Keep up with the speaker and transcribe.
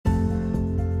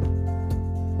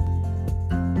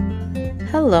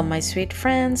Hello, my sweet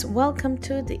friends. Welcome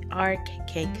to the Art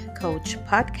Cake Coach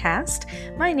podcast.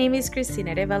 My name is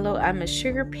Cristina Revalo. I'm a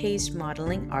sugar paste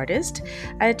modeling artist,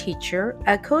 a teacher,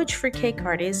 a coach for cake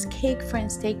artists, Cake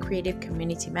Friends Day creative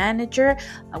community manager,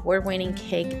 award winning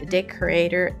cake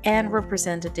decorator, and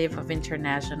representative of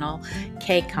international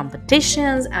cake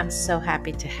competitions. I'm so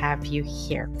happy to have you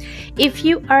here. If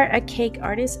you are a cake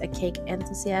artist, a cake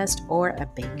enthusiast, or a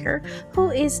baker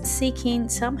who is seeking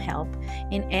some help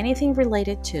in anything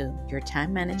related to your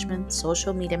time management,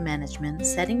 social media management,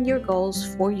 setting your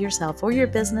goals for yourself or your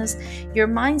business, your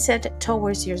mindset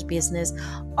towards your business,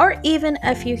 or even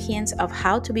a few hints of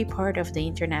how to be part of the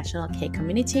international cake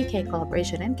community, cake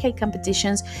collaboration, and cake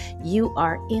competitions, you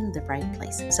are in the right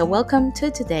place. So, welcome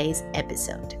to today's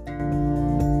episode.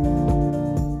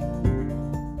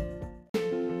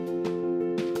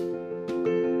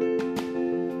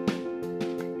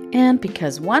 And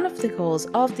because one of the goals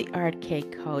of the Art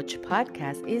Cake Coach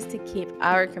podcast is to keep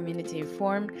our community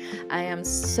informed, I am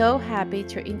so happy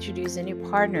to introduce a new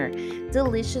partner,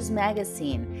 Delicious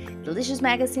Magazine. Delicious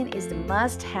Magazine is the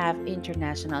must-have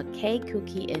international cake,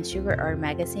 cookie, and sugar art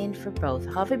magazine for both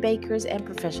hobby bakers and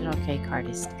professional cake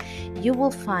artists. You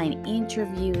will find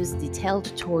interviews, detailed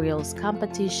tutorials,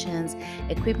 competitions,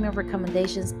 equipment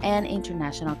recommendations, and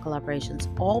international collaborations,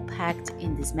 all packed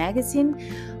in this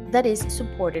magazine that is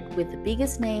supported with the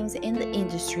biggest names in the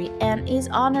industry and is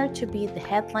honored to be the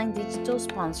headline digital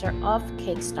sponsor of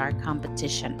Cakestar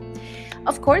competition.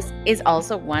 Of course, is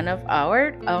also one of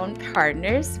our own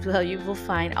partners. Well, you will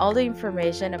find all the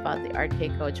information about the Art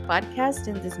Cake Coach podcast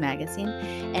in this magazine.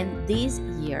 And this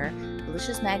year,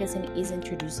 Delicious Magazine is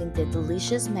introducing the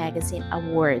Delicious Magazine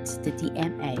Awards, the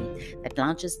DMA, that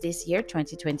launches this year,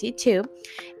 2022,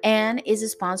 and is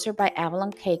sponsored by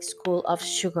Avalon Cake School of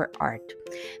Sugar Art.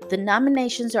 The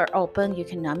nominations are open. You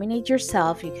can nominate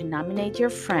yourself, you can nominate your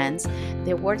friends.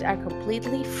 The awards are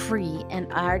completely free, and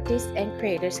artists and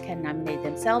creators can nominate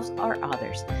themselves or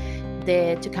others.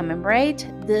 To commemorate,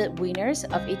 the winners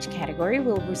of each category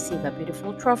will receive a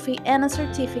beautiful trophy and a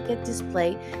certificate to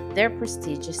display their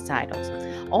prestigious titles.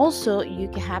 Also, you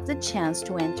can have the chance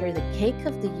to enter the Cake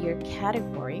of the Year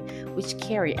category, which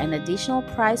carry an additional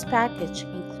prize package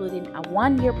including a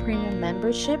 1-year premium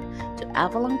membership to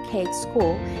Avalon Cake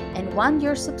School and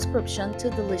 1-year subscription to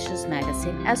Delicious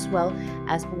Magazine, as well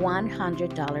as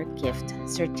 $100 gift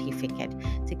certificate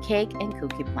to cake and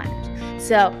cookie planners.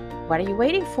 So, what are you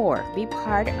waiting for? Be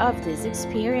part of this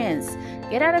experience.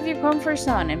 Get out of your comfort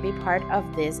zone and be part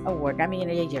of this award.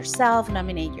 Nominate yourself,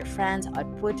 nominate your friends, or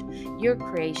put your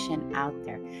creation out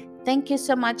there. Thank you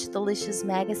so much, Delicious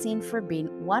Magazine, for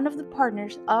being one of the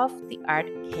partners of the Art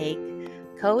Cake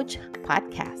Coach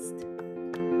podcast.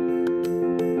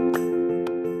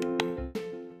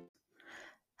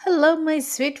 Hello, my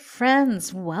sweet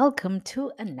friends. Welcome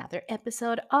to another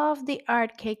episode of the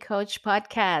Art Cake Coach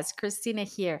podcast. Christina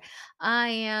here. I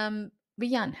am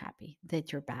beyond happy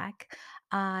that you're back.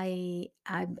 I'm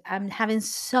having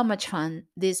so much fun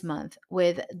this month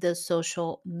with um, the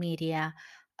social media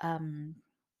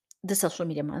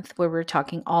month, where we're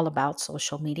talking all about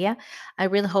social media. I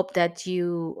really hope that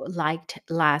you liked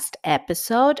last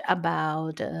episode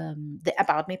about the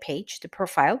About Me page, the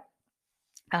profile.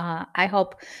 I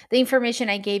hope the information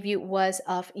I gave you was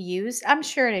of use. I'm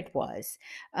sure it was,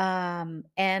 and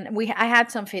I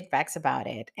had some feedbacks about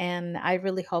it, and I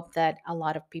really hope that a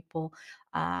lot of people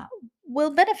uh,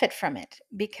 will benefit from it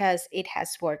because it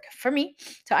has worked for me.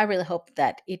 So I really hope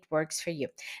that it works for you.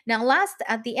 Now, last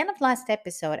at the end of last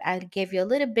episode, I gave you a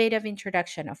little bit of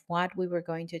introduction of what we were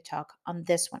going to talk on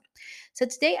this one. So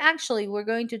today, actually, we're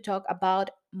going to talk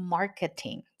about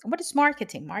marketing. What is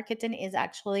marketing? Marketing is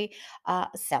actually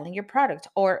selling your product,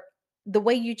 or the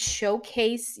way you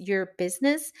showcase your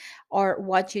business or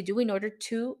what you do in order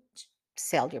to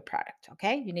sell your product.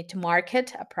 Okay, you need to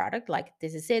market a product like,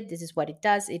 this is it, this is what it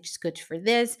does, it's good for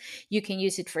this, you can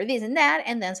use it for this and that,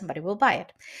 and then somebody will buy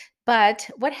it. But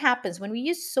what happens when we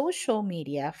use social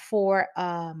media for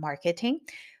marketing?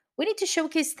 We need to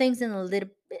showcase things in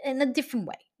a different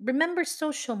way. Remember,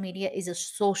 social media is a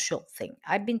social thing.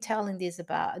 I've been telling this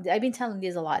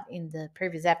a lot in the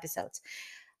previous episodes.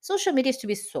 Social media is to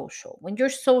be social. When you're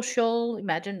social,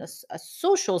 imagine a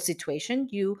social situation.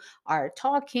 You are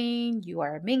talking, you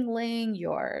are mingling,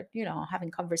 you're,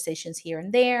 having conversations here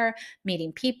and there,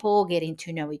 meeting people, getting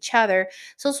to know each other.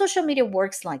 So social media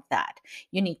works like that.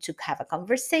 You need to have a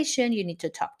conversation, you need to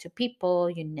talk to people,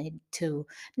 you need to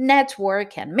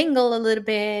network and mingle a little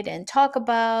bit and talk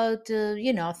about,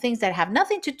 things that have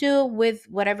nothing to do with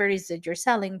whatever it is that you're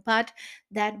selling, but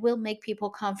that will make people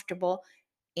comfortable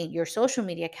in your social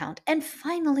media account and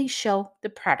finally show the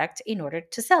product in order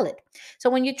to sell it. So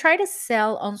when you try to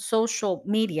sell on social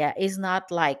media, is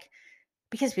not like,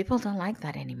 because people don't like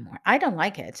that anymore. I don't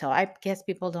like it. So I guess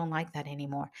people don't like that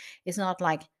anymore. It's not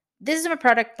like, this is my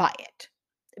product, buy it.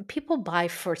 People buy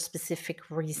for specific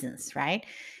reasons, right?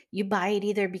 You buy it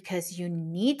either because you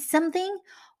need something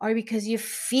or because you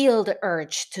feel the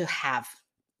urge to have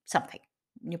something,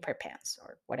 new pair of pants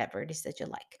or whatever it is that you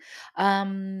like.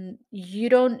 You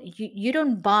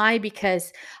don't buy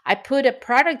because I put a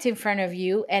product in front of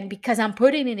you, and because I'm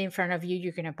putting it in front of you,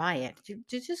 you're going to buy it. You're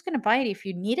just going to buy it if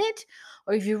you need it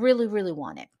or if you really, really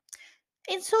want it.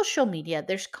 In social media,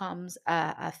 there comes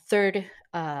a third,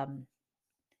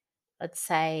 let's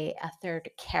say, a third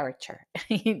character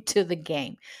into the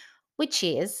game, which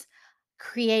is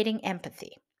creating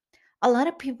empathy. A lot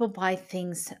of people buy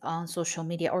things on social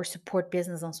media or support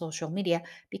business on social media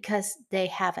because they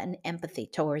have an empathy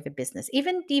toward the business,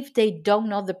 even if they don't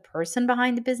know the person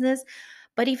behind the business.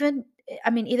 But even, I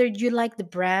mean, either you like the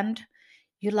brand,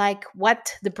 you like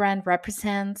what the brand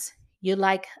represents, you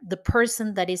like the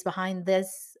person that is behind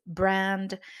this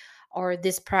brand or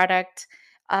this product,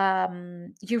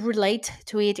 you relate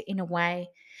to it in a way,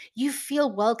 you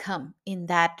feel welcome in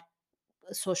that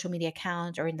social media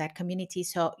account or in that community.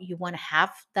 So you want to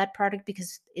have that product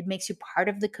because it makes you part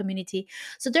of the community.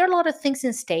 So there are a lot of things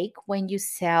in stake when you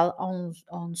sell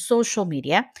on social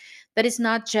media, that is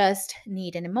not just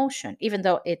need and emotion, even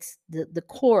though it's the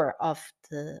core of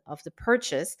the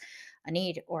purchase, a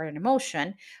need or an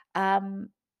emotion.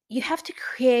 You have to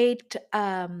create,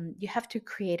 you have to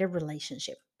create a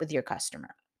relationship with your customer.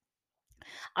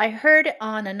 I heard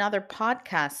on another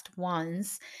podcast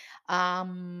once.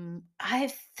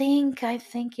 I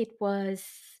think it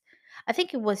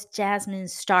was Jasmine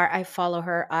Star. I follow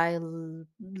her.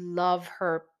 Love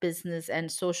her business and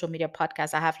social media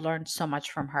podcast. I have learned so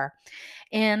much from her.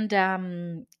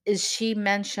 And she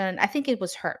mentioned, I think it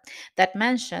was her that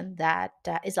mentioned that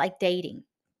it's like dating,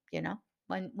 you know,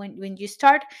 when you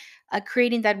start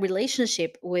creating that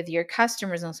relationship with your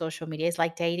customers on social media, it's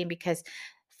like dating, because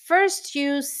first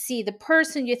you see the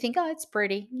person, you think, oh, it's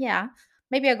pretty, yeah,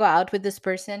 maybe I go out with this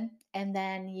person, and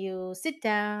then you sit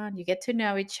down, you get to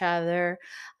know each other.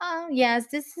 Oh yes,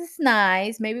 this is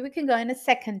nice, maybe we can go on a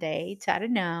second date, I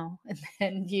don't know. And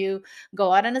then you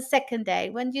go out on a second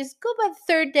date. When you go by the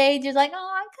third date, you're like,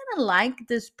 oh, I kind of like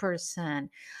this person.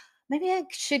 Maybe I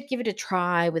should give it a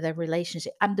try with a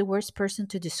relationship. I'm the worst person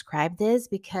to describe this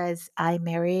because I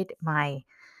married my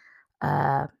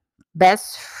uh,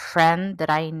 best friend that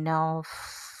I know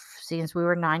since we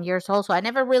were 9 years old. So I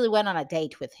never really went on a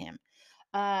date with him.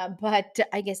 But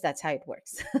I guess that's how it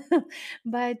works.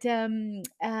 But then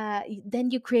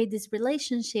you create this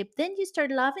relationship, then you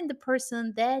start loving the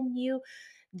person, then you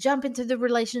jump into the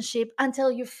relationship until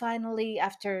you finally,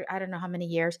 after I don't know how many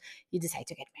years, you decide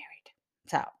to get married.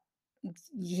 So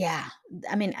yeah,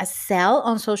 I mean, a sell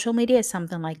on social media is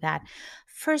something like that.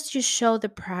 First, you show the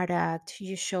product,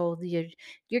 you show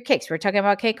your cakes. We're talking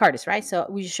about cake artists, right? So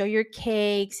we show your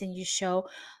cakes, and you show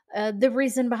the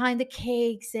reason behind the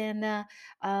cakes, and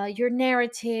your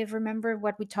narrative. Remember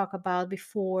what we talked about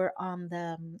before on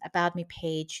the About Me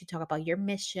page. You talk about your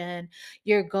mission,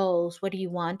 your goals. What do you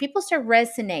want? People start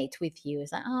resonate with you.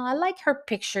 It's like, oh, I like her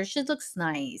picture. She looks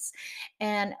nice,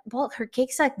 and well, her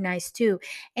cakes look nice too.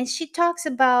 And she talks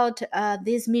about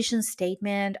this mission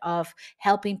statement of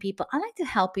helping people. I like to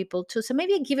help people too. So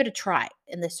maybe give it a try,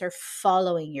 and they start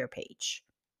following your page.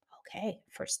 Okay,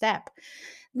 first step.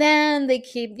 Then they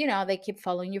keep, they keep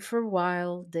following you for a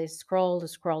while. They scroll, they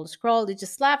scroll, they scroll. They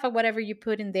just laugh at whatever you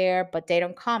put in there, but they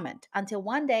don't comment until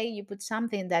one day you put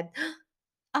something that,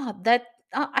 oh, that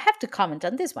I have to comment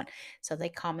on this one. So they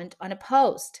comment on a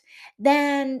post.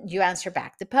 Then you answer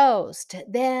back the post.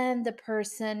 Then the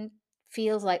person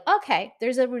feels like, okay,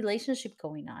 there's a relationship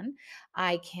going on.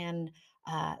 I can,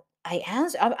 I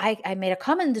answer, I made a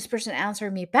comment. This person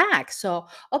answered me back. So,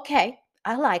 okay,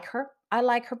 I like her. I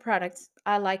like her products.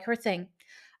 I like her thing.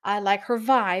 I like her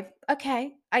vibe.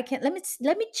 Okay, I can,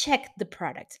 let me check the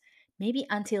product. Maybe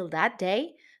until that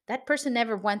day, that person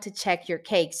never went to check your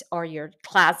cakes or your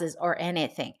classes or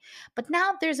anything. But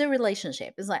now there's a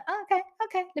relationship. It's like, oh, okay,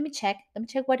 okay, let me check. Let me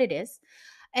check what it is.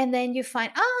 And then you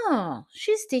find, oh,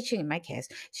 she's teaching, in my case,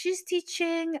 she's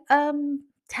teaching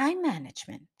time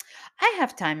management. I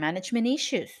have time management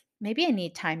issues. Maybe I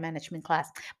need time management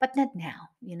class, but not now.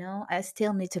 I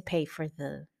still need to pay for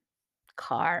the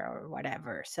car or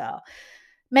whatever. So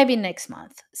Maybe next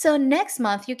month. So next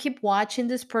month you keep watching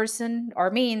this person, or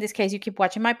me in this case, you keep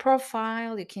watching my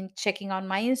profile, you keep checking on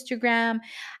my Instagram.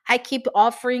 I keep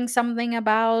offering something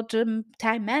about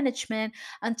time management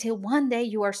until one day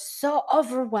you are so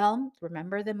overwhelmed.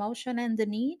 Remember the emotion and the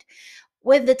need?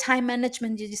 With the time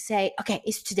management, you just say, okay,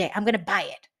 it's today, I'm going to buy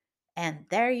it. And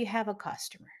there you have a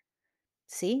customer.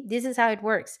 See, this is how it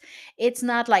works. It's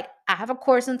not like I have a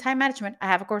course on time management. I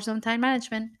have a course on time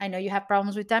management. I know you have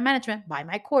problems with time management. Buy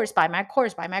my course, buy my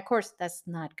course, buy my course. That's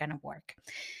not going to work.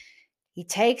 It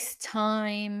takes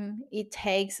time, it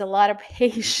takes a lot of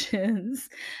patience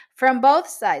from both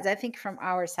sides. I think from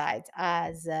our sides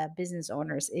as business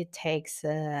owners, it takes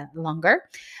longer.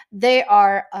 There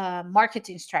are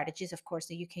marketing strategies, of course,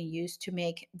 that you can use to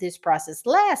make this process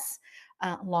less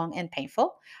long and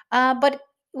painful. But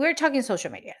we're talking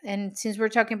social media. And since we're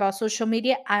talking about social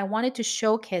media, I wanted to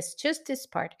showcase just this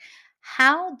part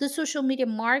how the social media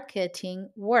marketing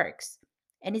works.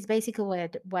 And it's basically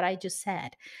what I just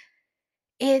said.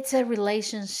 It's a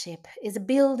relationship. It's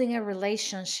building a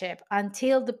relationship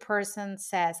until the person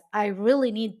says, I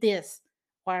really need this,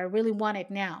 or I really want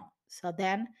it now. So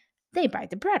then they buy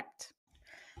the product.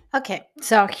 Okay,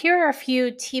 so here are a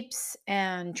few tips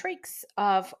and tricks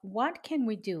of what can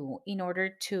we do in order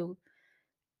to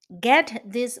get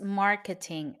this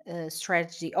marketing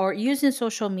strategy, or using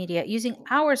social media, using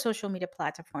our social media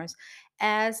platforms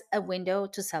as a window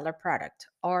to sell our product,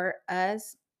 or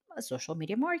as a social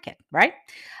media market, right?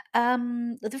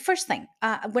 The first thing,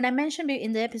 when I mentioned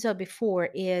in the episode before,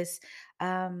 is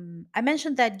I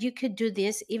mentioned that you could do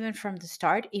this even from the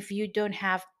start if you don't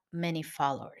have many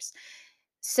followers.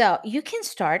 So you can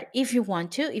start if you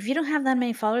want to. If you don't have that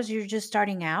many followers, you're just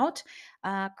starting out.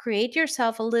 Create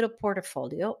yourself a little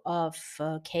portfolio of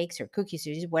cakes or cookies,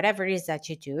 or whatever it is that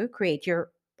you do. Create your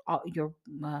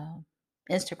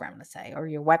Instagram, let's say, or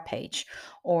your web page,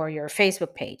 or your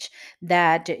Facebook page,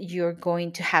 that you're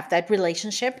going to have that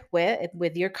relationship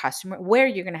with your customer. Where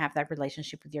you're going to have that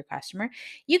relationship with your customer,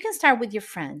 you can start with your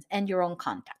friends and your own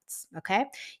contacts. Okay,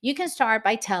 you can start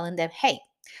by telling them, "Hey,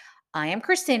 I am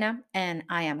Christina and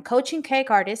I am coaching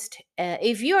cake artist.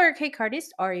 If you are a cake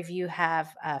artist, or if you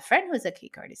have a friend who's a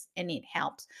cake artist and need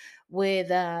help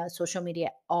with social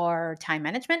media or time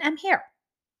management, I'm here."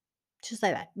 Just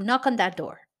like that. Knock on that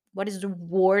door. What is the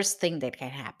worst thing that can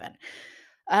happen?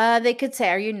 They could say,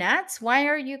 "Are you nuts? Why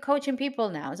are you coaching people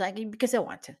now?" It's like, because I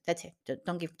want to. That's it.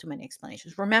 Don't give too many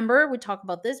explanations. Remember, we talked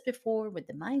about this before with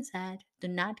the mindset. Do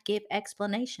not give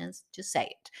explanations. Just say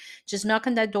it. Just knock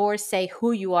on that door, say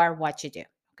who you are, what you do.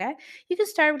 Okay. You can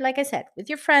start, like I said, with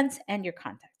your friends and your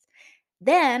contacts.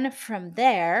 Then from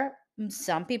there,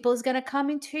 some people is going to come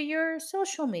into your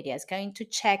social media, is going to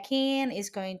check in, is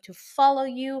going to follow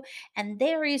you. And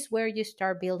there is where you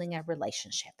start building a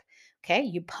relationship. Okay.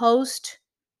 You post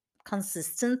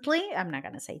consistently. I'm not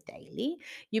going to say daily.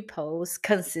 You post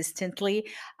consistently.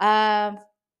 I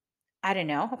don't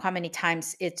know how many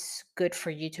times it's good for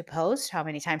you to post, how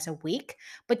many times a week,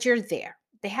 but you're there.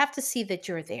 They have to see that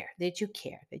you're there, that you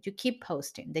care, that you keep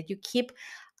posting, that you keep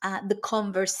the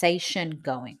conversation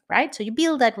going, right? So you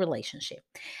build that relationship.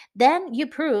 Then you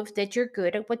prove that you're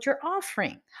good at what you're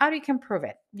offering. How do you can prove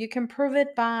it? You can prove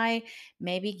it by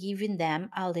maybe giving them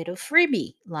a little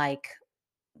freebie, like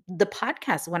the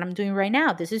podcast, what I'm doing right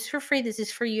now. This is for free. This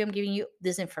is for you. I'm giving you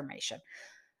this information.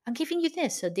 I'm giving you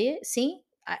this. So see,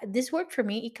 this worked for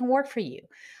me. It can work for you.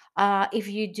 If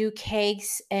you do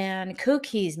cakes and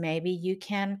cookies, maybe you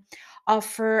can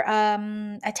offer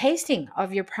a tasting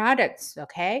of your products.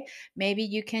 Okay. Maybe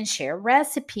you can share a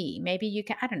recipe. Maybe you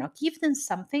can, I don't know, give them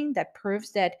something that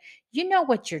proves that you know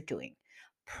what you're doing.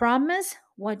 Promise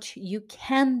what you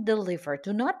can deliver.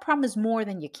 Do not promise more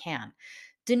than you can.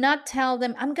 Do not tell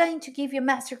them, I'm going to give you a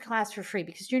master class for free,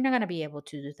 because you're not going to be able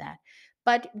to do that.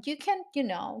 But you can,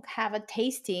 have a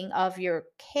tasting of your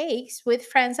cakes with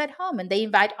friends at home, and they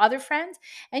invite other friends,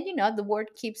 and the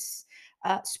word keeps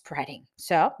spreading.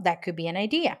 So that could be an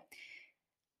idea.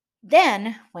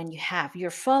 Then, when you have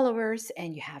your followers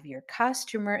and you have your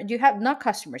customer, you have not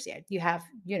customers yet, you have,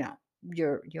 your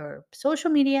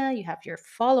social media, you have your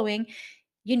following,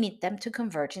 you need them to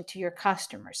convert into your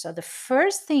customers. So the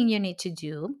first thing you need to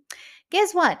do,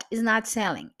 guess what, is not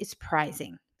selling, it's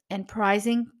pricing, and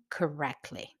pricing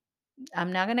correctly.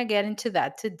 I'm not going to get into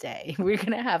that today. We're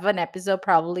going to have an episode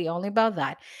probably only about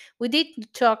that. We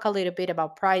did talk a little bit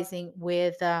about pricing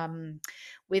with Karen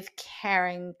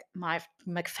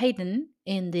McFadden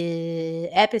in the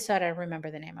episode. I remember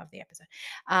the name of the episode.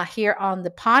 Here on the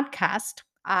podcast,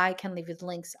 I can leave you the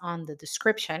links on the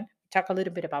description. Talk a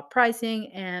little bit about pricing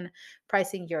and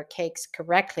pricing your cakes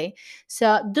correctly.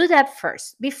 So do that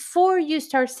first before you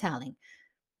start selling.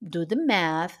 do the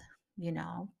math,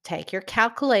 take your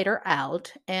calculator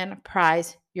out and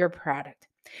price your product.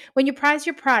 When you price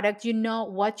your product, you know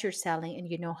what you're selling and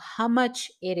you know how much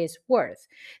it is worth.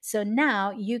 So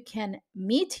now you can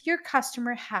meet your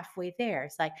customer halfway there.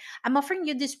 It's like, I'm offering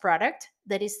you this product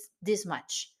that is this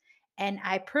much. And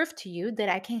I prove to you that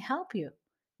I can help you,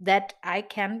 that I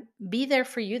can be there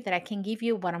for you, that I can give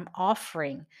you what I'm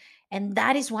offering. And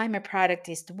that is why my product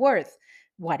is worth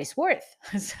what it's worth.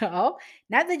 So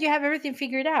now that you have everything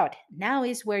figured out, now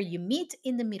is where you meet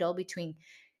in the middle between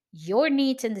your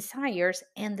needs and desires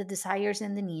and the desires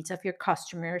and the needs of your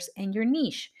customers and your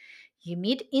niche. You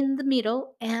meet in the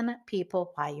middle and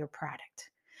people buy your product.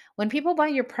 When people buy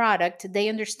your product, they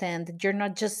understand that you're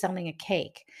not just selling a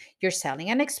cake, you're selling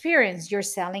an experience, you're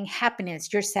selling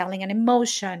happiness, you're selling an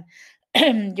emotion,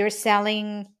 you're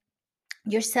selling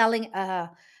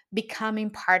becoming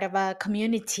part of a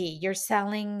community. You're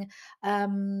selling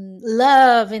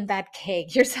love in that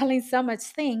cake. You're selling so much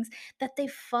things that they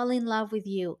fall in love with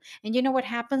you. And you know what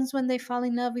happens when they fall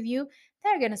in love with you?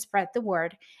 They're going to spread the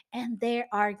word and they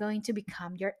are going to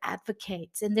become your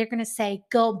advocates. And they're going to say,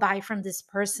 go buy from this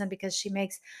person because she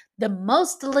makes the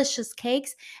most delicious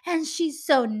cakes and she's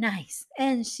so nice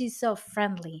and she's so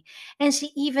friendly. And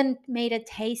she even made a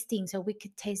tasting so we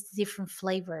could taste different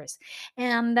flavors,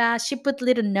 and she put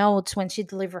little notes when she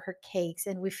delivered her cakes,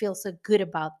 and we feel so good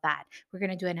about that. We're going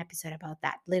to do an episode about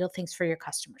that, little things for your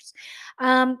customers.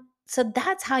 So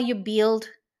that's how you build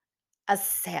a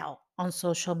sale on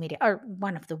social media, or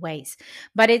one of the ways,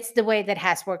 but it's the way that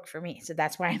has worked for me, so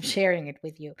that's why I'm sharing it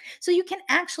with you. So you can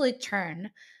actually turn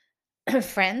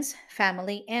friends,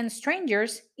 family, and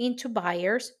strangers into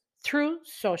buyers through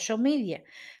social media.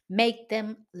 Make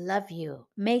them love you,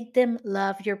 make them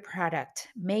love your product,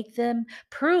 make them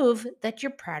prove that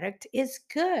your product is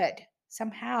good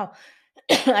somehow.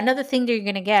 Another thing that you're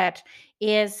going to get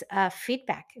is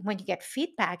feedback. When you get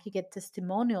feedback, you get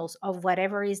testimonials of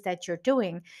whatever it is that you're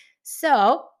doing.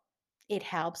 So it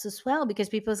helps as well because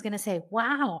people is going to say,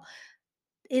 wow,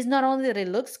 is not only that it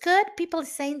looks good, people are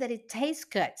saying that it tastes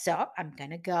good. So I'm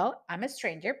gonna go. I'm a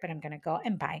stranger, but I'm gonna go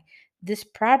and buy this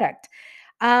product.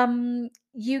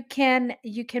 You can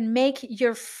make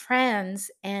your friends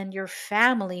and your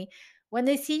family, when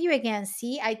they see you again,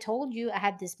 see, I told you I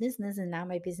had this business and now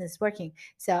my business is working.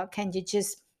 So can you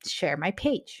just share my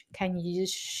page? Can you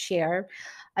just share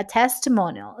a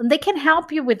testimonial? And they can help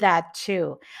you with that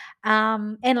too.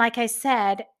 And like I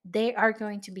said, they are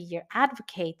going to be your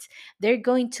advocates. They're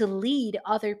going to lead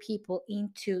other people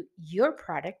into your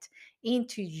product,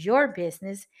 into your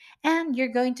business, and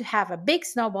you're going to have a big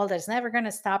snowball that's never going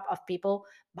to stop of people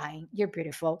buying your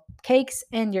beautiful cakes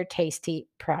and your tasty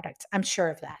products. I'm sure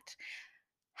of that.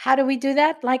 How do we do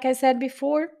that? Like I said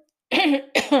before,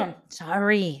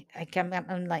 sorry,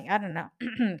 I'm like, I don't know.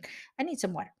 I need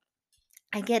some water.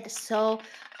 I get so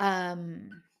I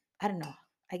don't know.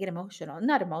 I get emotional.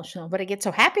 Not emotional, but I get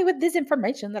so happy with this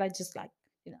information that I just like,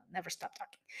 never stop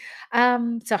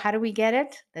talking. So how do we get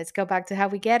it? Let's go back to how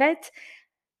we get it.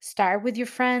 Start with your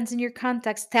friends and your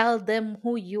contacts. Tell them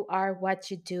who you are,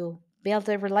 what you do. Build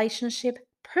a relationship.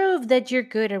 Prove that you're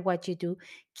good at what you do.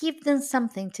 Give them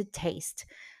something to taste.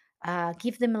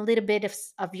 Give them a little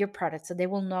bit of your product so they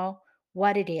will know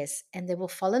what it is and they will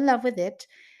fall in love with it.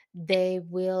 They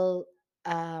will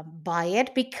buy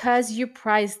it because you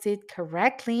priced it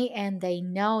correctly and they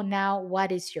know now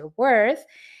what is your worth,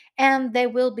 and they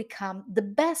will become the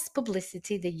best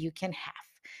publicity that you can have.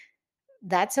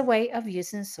 That's a way of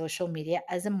using social media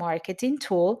as a marketing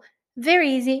tool. Very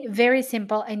easy, very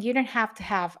simple, and you don't have to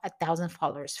have 1,000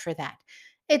 followers for that.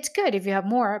 It's good if you have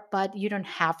more, but you don't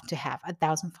have to have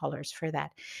 1,000 followers for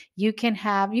that. You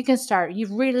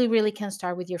really, really can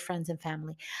start with your friends and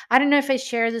family. I don't know if I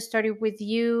shared the story with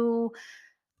you.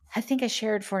 I think I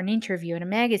shared for an interview in a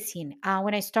magazine.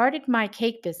 When I started my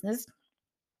cake business,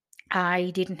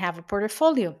 I didn't have a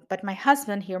portfolio, but my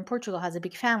husband here in Portugal has a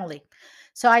big family.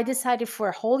 So I decided for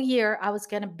a whole year I was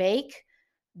going to bake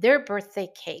their birthday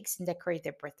cakes and decorate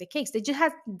their birthday cakes. They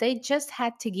just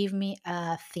had to give me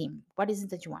a theme. What is it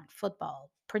that you want? Football,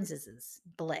 princesses,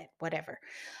 ballet, whatever.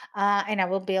 And I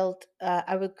will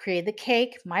create the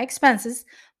cake, my expenses.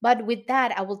 But with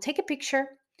that, I will take a picture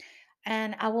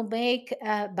and I will make,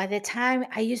 by the time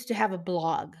I used to have a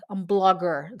blog on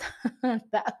Blogger,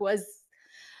 that was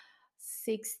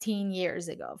 16 years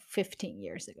ago, 15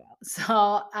 years ago.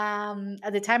 So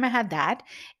at the time I had that.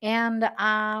 And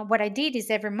what I did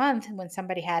is every month when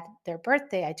somebody had their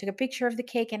birthday, I took a picture of the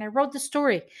cake and I wrote the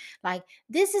story. Like,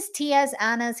 this is Tia's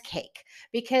Anna's cake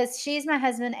because she's my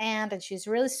husband aunt and she's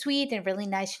really sweet and really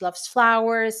nice. She loves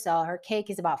flowers. So her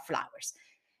cake is about flowers.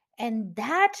 And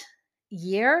that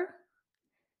year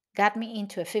got me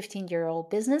into a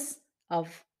 15-year-old business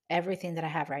of everything that I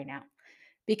have right now,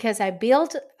 because I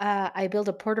build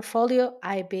a portfolio,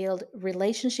 I build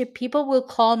relationship. People will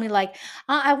call me like,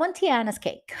 I want Tiana's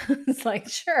cake. It's like,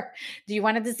 sure. Do you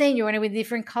want it the same? You want it with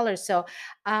different colors? So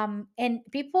and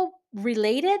people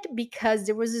related because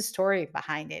there was a story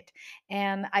behind it,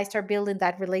 and I start building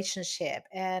that relationship.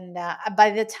 And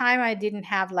by the time I didn't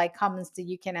have like comments that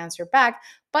you can answer back,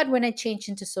 but when I changed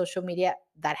into social media,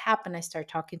 that happened. I started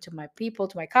talking to my people,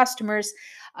 to my customers,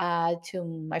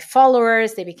 to my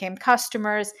followers. They became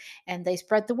customers, and they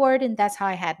spread the word, and that's how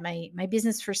I had my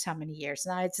business for so many years.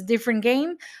 Now it's a different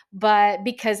game, but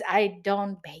because I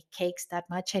don't bake cakes that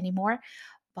much anymore,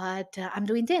 but I'm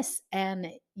doing this, and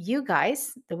you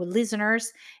guys, the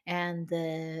listeners, and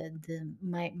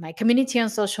my community on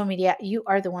social media, you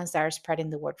are the ones that are spreading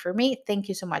the word for me. Thank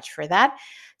you so much for that.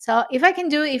 So if I can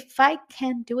do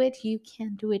it, you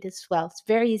can do it as well. It's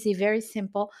very easy, very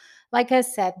simple. Like I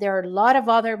said, there are a lot of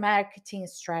other marketing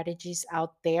strategies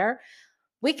out there.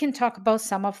 We can talk about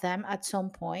some of them at some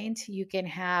point. You can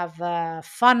have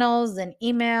funnels and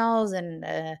emails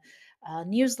and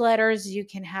newsletters. You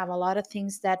can have a lot of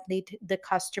things that lead the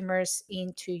customers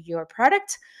into your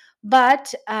product.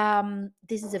 But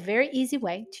this is a very easy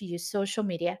way to use social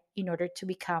media to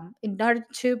become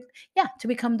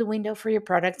the window for your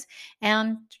products,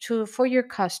 and for your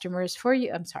customers, for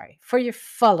your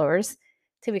followers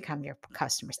to become your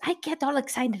customers. I get all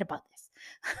excited about this.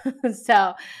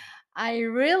 So I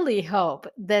really hope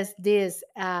this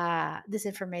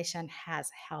information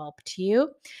has helped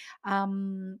you,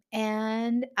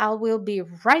 and I will be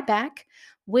right back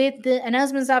with the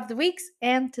announcements of the weeks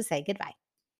and to say goodbye.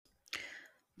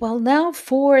 Well, now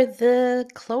for the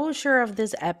closure of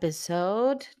this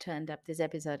episode, to end up this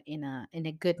episode in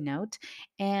a good note.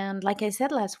 And like I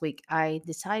said last week, I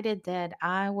decided that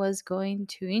I was going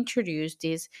to introduce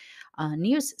this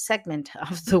news segment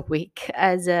of the week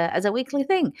as a weekly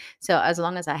thing. So as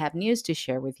long as I have news to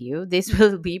share with you, this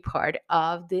will be part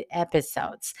of the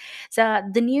episodes. So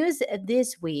the news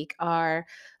this week are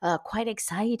quite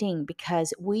exciting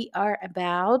because we are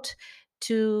about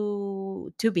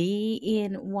to be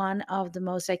in one of the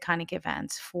most iconic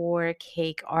events for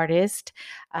cake artists,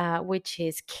 which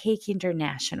is Cake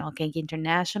International. Cake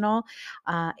International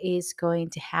is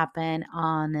going to happen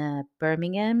on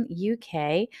Birmingham,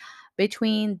 UK,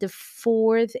 between the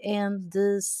 4th and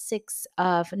the 6th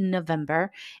of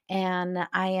November. And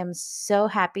I am so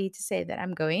happy to say that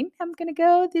I'm going. I'm going to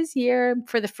go this year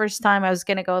for the first time. I was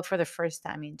going to go for the first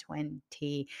time in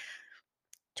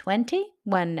 2020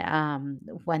 when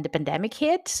the pandemic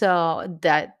hit. So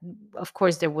that, of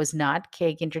course, there was not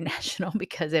Cake International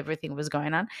because everything was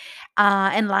going on.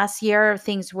 And last year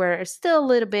things were still a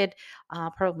little bit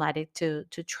problematic to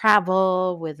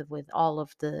travel with all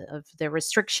of the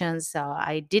restrictions. So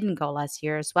I didn't go last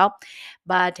year as well,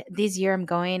 but this year I'm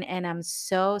going, and I'm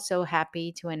so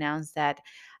happy to announce that.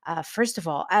 First of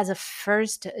all, as a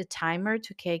first timer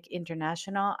to Cake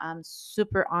International, I'm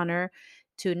super honored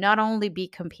to not only be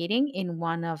competing in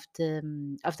one of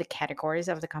the categories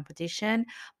of the competition,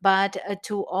 but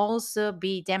to also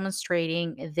be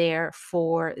demonstrating there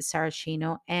for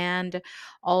Saracino. And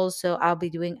also, I'll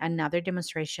be doing another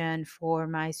demonstration for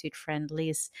my sweet friend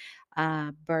Liz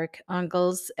Burke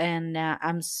Uncles, and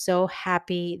I'm so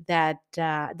happy that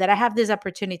I have this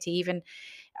opportunity. Even,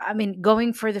 I mean,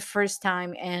 going for the first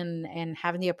time and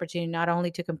having the opportunity not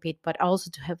only to compete but also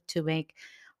to have to make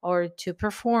or to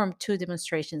perform two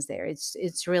demonstrations there.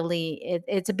 It's really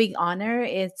it's a big honor.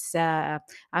 It's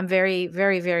I'm very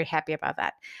happy about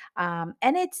that.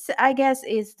 And it's, I guess,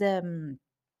 is the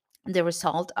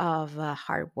result of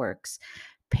hard works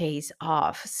pays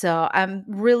off. So I'm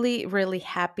really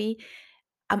happy.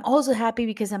 I'm also happy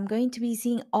because I'm going to be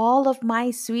seeing all of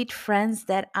my sweet friends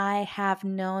that I have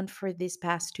known for these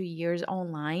past 2 years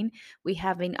online. We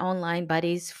have been online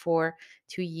buddies for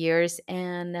 2 years,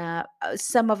 and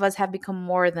some of us have become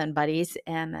more than buddies,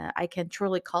 and I can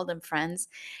truly call them friends.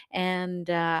 And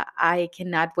I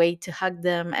cannot wait to hug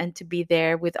them and to be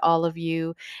there with all of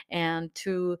you, and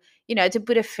to, to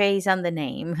put a face on the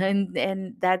name.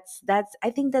 And that's I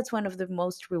think that's one of the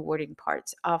most rewarding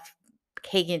parts of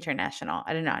Cake International.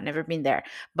 I don't know, I've never been there,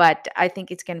 but I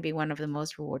think it's going to be one of the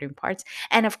most rewarding parts.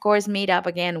 And of course, meet up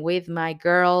again with my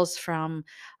girls from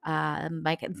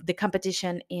the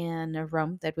competition in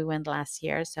Rome that we went last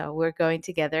year. So we're going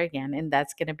together again, and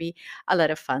that's going to be a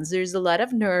lot of fun. So there's a lot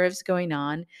of nerves going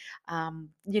on.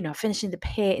 Finishing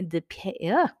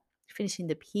finishing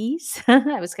the piece.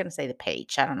 I was gonna say the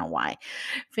page. I don't know why.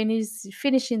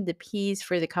 Finishing the piece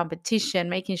for the competition,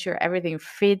 making sure everything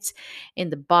fits in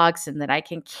the box and that I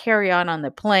can carry on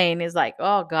the plane is like,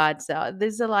 oh God. So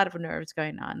there's a lot of nerves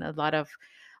going on, a lot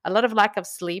of lack of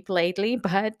sleep lately,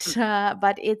 but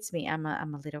it's me. I'm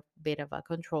a little bit of a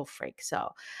control freak, so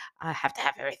I have to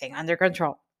have everything under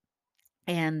control.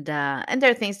 And there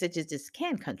are things that you just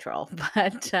can't control,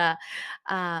 but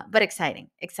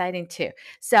exciting too.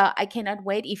 So I cannot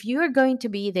wait. If you are going to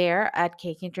be there at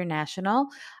Cake International,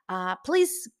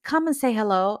 please come and say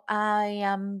hello. I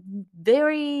am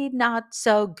very not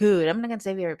so good. I'm not gonna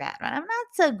say very bad, but I'm not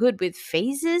so good with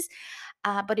faces.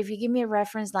 But if you give me a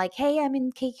reference like, hey, I'm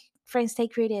in Cake Friends Stay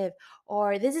Creative,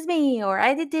 or this is me, or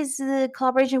I did this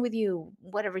collaboration with you,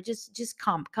 whatever, just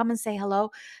come and say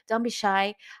hello. Don't be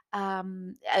shy.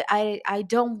 I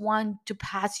don't want to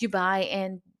pass you by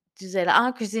and to say,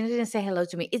 oh, Christina didn't say hello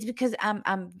to me. It's because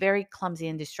I'm very clumsy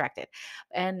and distracted,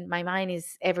 and my mind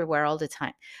is everywhere all the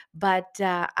time. But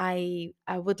I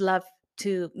would love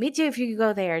to meet you if you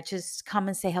go there. Just come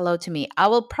and say hello to me. I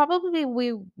will probably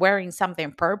be wearing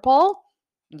something purple.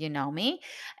 You know me.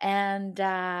 And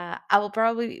I will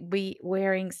probably be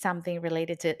wearing something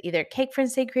related to either Cake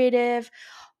Frenzy Creative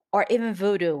or even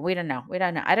voodoo. We don't know. We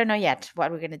don't know. I don't know yet what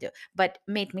we're going to do, but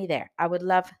meet me there. I would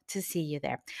love to see you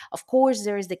there. Of course,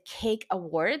 there is the Cake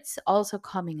Awards also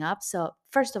coming up. So,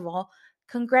 first of all,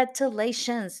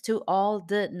 congratulations to all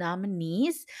the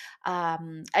nominees.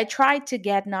 I tried to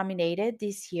get nominated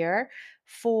this year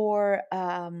for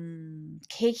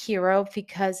Cake Hero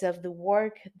because of the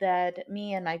work that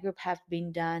me and my group have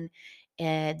been done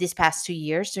these past 2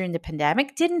 years during the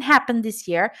pandemic. Didn't happen this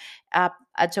year.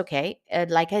 It's okay.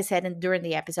 Like I said during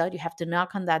the episode, you have to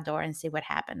knock on that door and see what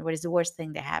happened. What is the worst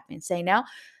thing that happened? Say no.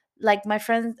 Like my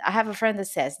friend, I have a friend that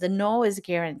says the no is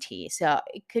guarantee. So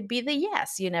it could be the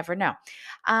yes. You never know.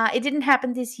 It didn't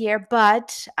happen this year,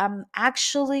 but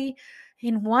actually,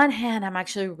 in one hand, I'm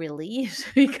actually relieved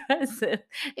because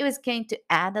it was going to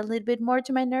add a little bit more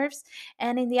to my nerves.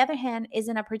 And in the other hand, is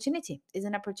an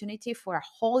opportunity for a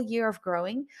whole year of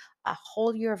growing, a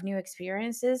whole year of new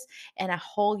experiences, and a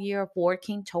whole year of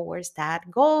working towards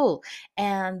that goal.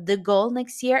 And the goal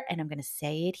next year, and I'm going to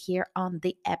say it here on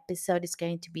the episode, is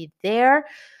going to be there.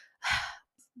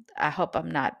 I hope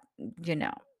I'm not, you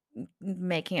know,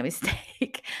 making a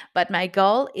mistake. But my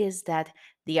goal is that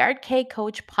the Art K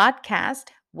Coach podcast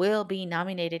will be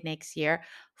nominated next year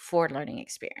for learning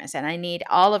experience, and I need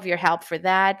all of your help for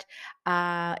that.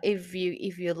 If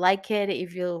you like it,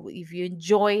 if you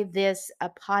enjoy this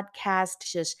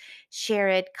podcast, just share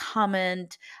it,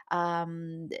 comment,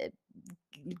 um,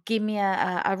 give me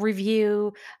a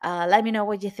review. Let me know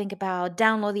what you think about.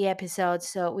 Download the episode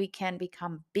so we can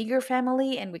become bigger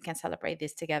family and we can celebrate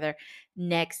this together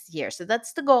next year. So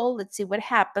that's the goal. Let's see what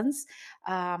happens.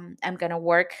 I'm gonna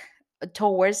work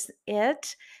towards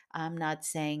it. I'm not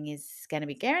saying it's gonna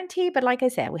be guaranteed, but like I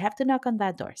said, we have to knock on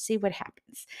that door, see what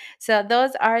happens. So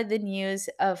those are the news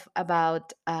of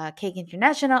about Cake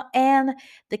International and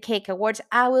the Cake Awards.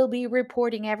 I will be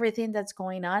reporting everything that's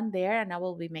going on there, and I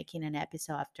will be making an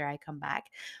episode after I come back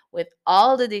with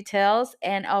all the details.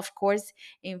 And of course,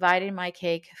 inviting my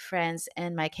cake friends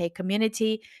and my cake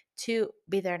community to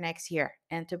be there next year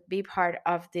and to be part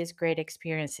of these great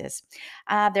experiences.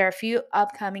 There are a few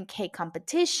upcoming cake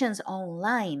competitions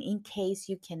online in case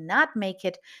you cannot make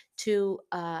it to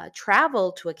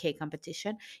travel to a cake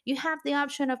competition. You have the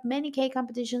option of many cake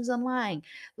competitions online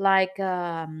like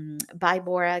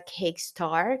Bybora Cake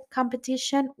Star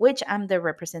competition, which I'm the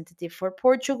representative for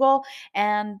Portugal,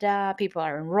 and people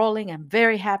are enrolling. I'm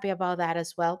very happy about that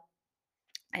as well.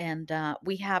 And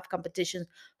we have competitions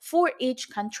for each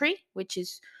country, which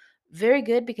is very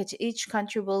good because each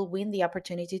country will win the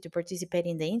opportunity to participate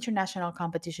in the international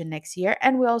competition next year.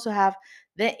 And we also have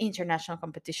the international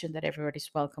competition that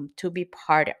everybody's welcome to be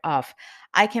part of.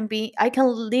 I can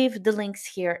leave the links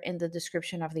here in the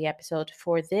description of the episode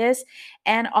for this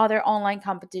and other online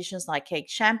competitions like Cake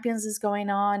Champions is going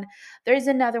on. There's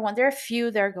another one. There are a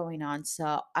few that are going on.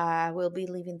 So I will be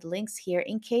leaving the links here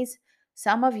in case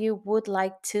some of you would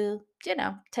like to,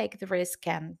 take the risk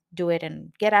and do it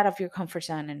and get out of your comfort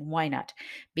zone. And why not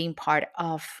being part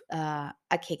of a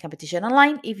cake competition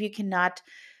online if you cannot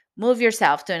move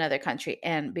yourself to another country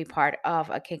and be part of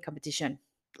a cake competition?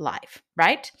 life,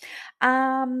 right?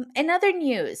 Another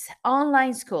news,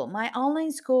 online school. My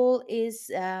online school is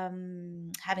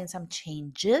having some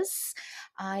changes.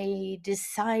 I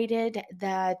decided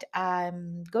that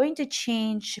I'm going to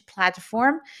change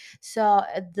platform. So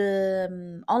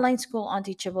the online school on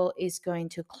Teachable is going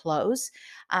to close.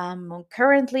 I'm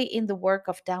currently in the work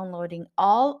of downloading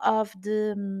all of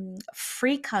the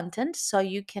free content, so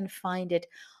you can find it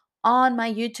on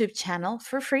my YouTube channel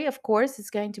for free. Of course, it's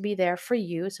going to be there for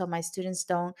you, so my students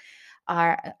don't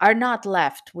are not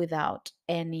left without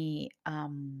any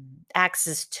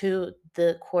access to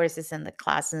the courses and the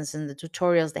classes and the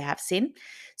tutorials they have seen.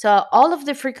 So all of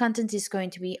the free content is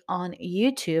going to be on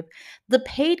YouTube. The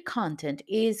paid content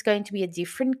is going to be a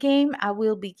different game. I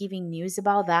will be giving news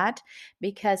about that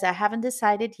because I haven't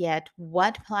decided yet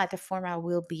what platform I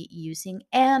will be using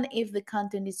and if the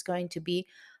content is going to be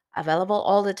available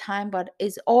all the time, but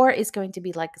is going to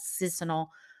be like seasonal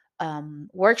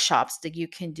workshops that you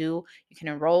can do. You can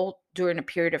enroll during a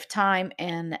period of time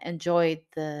and enjoy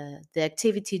the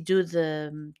activity, do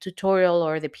the tutorial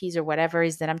or the piece or whatever it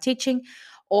is that I'm teaching,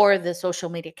 or the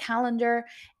social media calendar,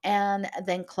 and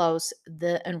then close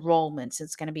the enrollments.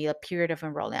 It's going to be a period of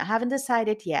enrollment. I haven't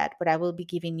decided yet, but I will be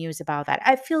giving news about that.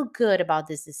 I feel good about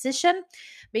this decision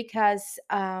because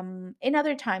in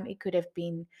other time it could have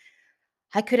been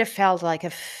I could have felt like a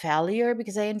failure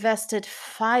because I invested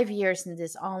 5 years in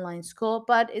this online school,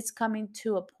 but it's coming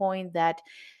to a point that,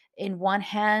 in one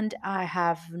hand, I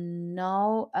have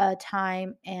no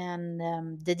time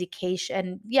and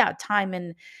dedication. Yeah, time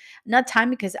and not time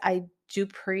because I do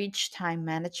preach time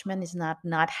management is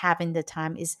not having the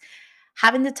time, is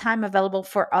having the time available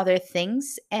for other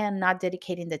things and not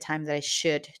dedicating the time that I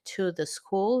should to the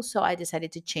school. So I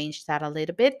decided to change that a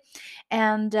little bit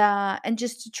and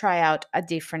just to try out a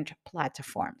different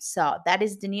platform. So that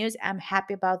is the news. I'm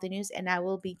happy about the news, and I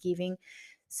will be giving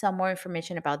some more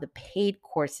information about the paid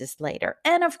courses later.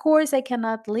 And of course, I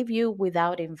cannot leave you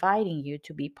without inviting you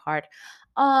to be part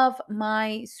of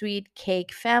my sweet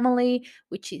cake family,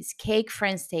 which is Cake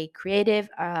Friends Stay Creative,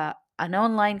 an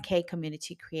online cake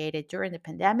community created during the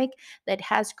pandemic that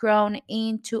has grown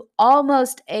into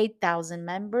almost 8,000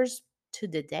 members to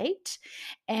the date,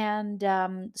 and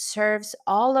serves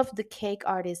all of the cake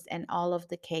artists and all of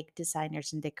the cake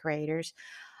designers and decorators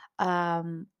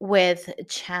with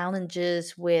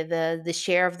challenges, with the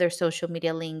share of their social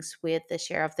media links, with the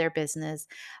share of their business,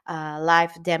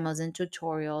 live demos and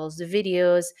tutorials, the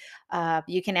videos.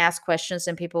 You can ask questions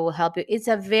and people will help you. It's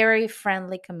a very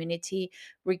friendly community,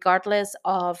 regardless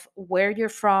of where you're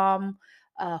from.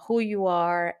 Who you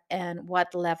are and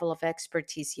what level of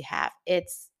expertise you have.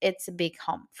 It's a big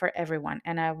home for everyone,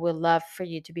 and I would love for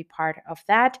you to be part of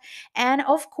that. And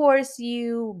of course,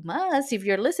 you must, if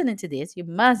you're listening to this, you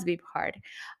must be part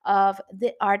of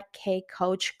the Art K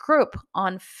Coach group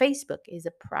on Facebook. Is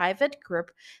a private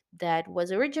group that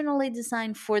was originally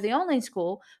designed for the online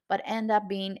school, but end up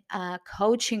being a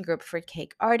coaching group for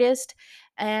cake artists.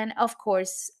 And of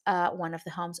course, one of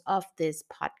the homes of this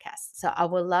podcast. So I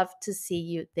would love to see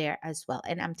you there as well.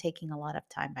 And I'm taking a lot of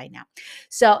time by now.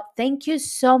 So thank you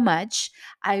so much.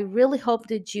 I really hope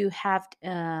that you have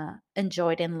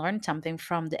enjoyed and learned something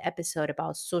from the episode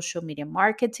about social media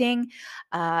marketing.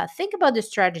 Think about the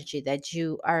strategy that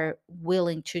you are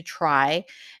willing to try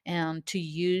and to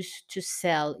use to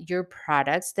sell your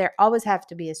products. There always have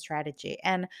to be a strategy.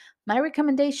 And my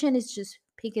recommendation is just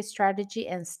pick a strategy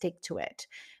and stick to it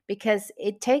because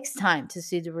it takes time to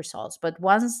see the results. But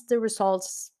once the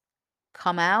results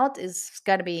come out, it's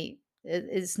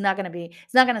not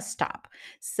gonna stop.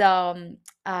 So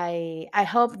I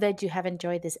hope that you have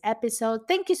enjoyed this episode.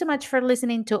 Thank you so much for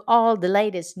listening to all the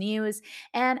latest news,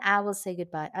 and I will say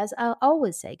goodbye as I'll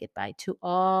always say goodbye to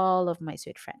all of my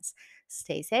sweet friends.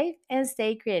 Stay safe and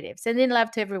stay creative. Sending love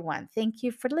to everyone. Thank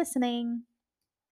you for listening.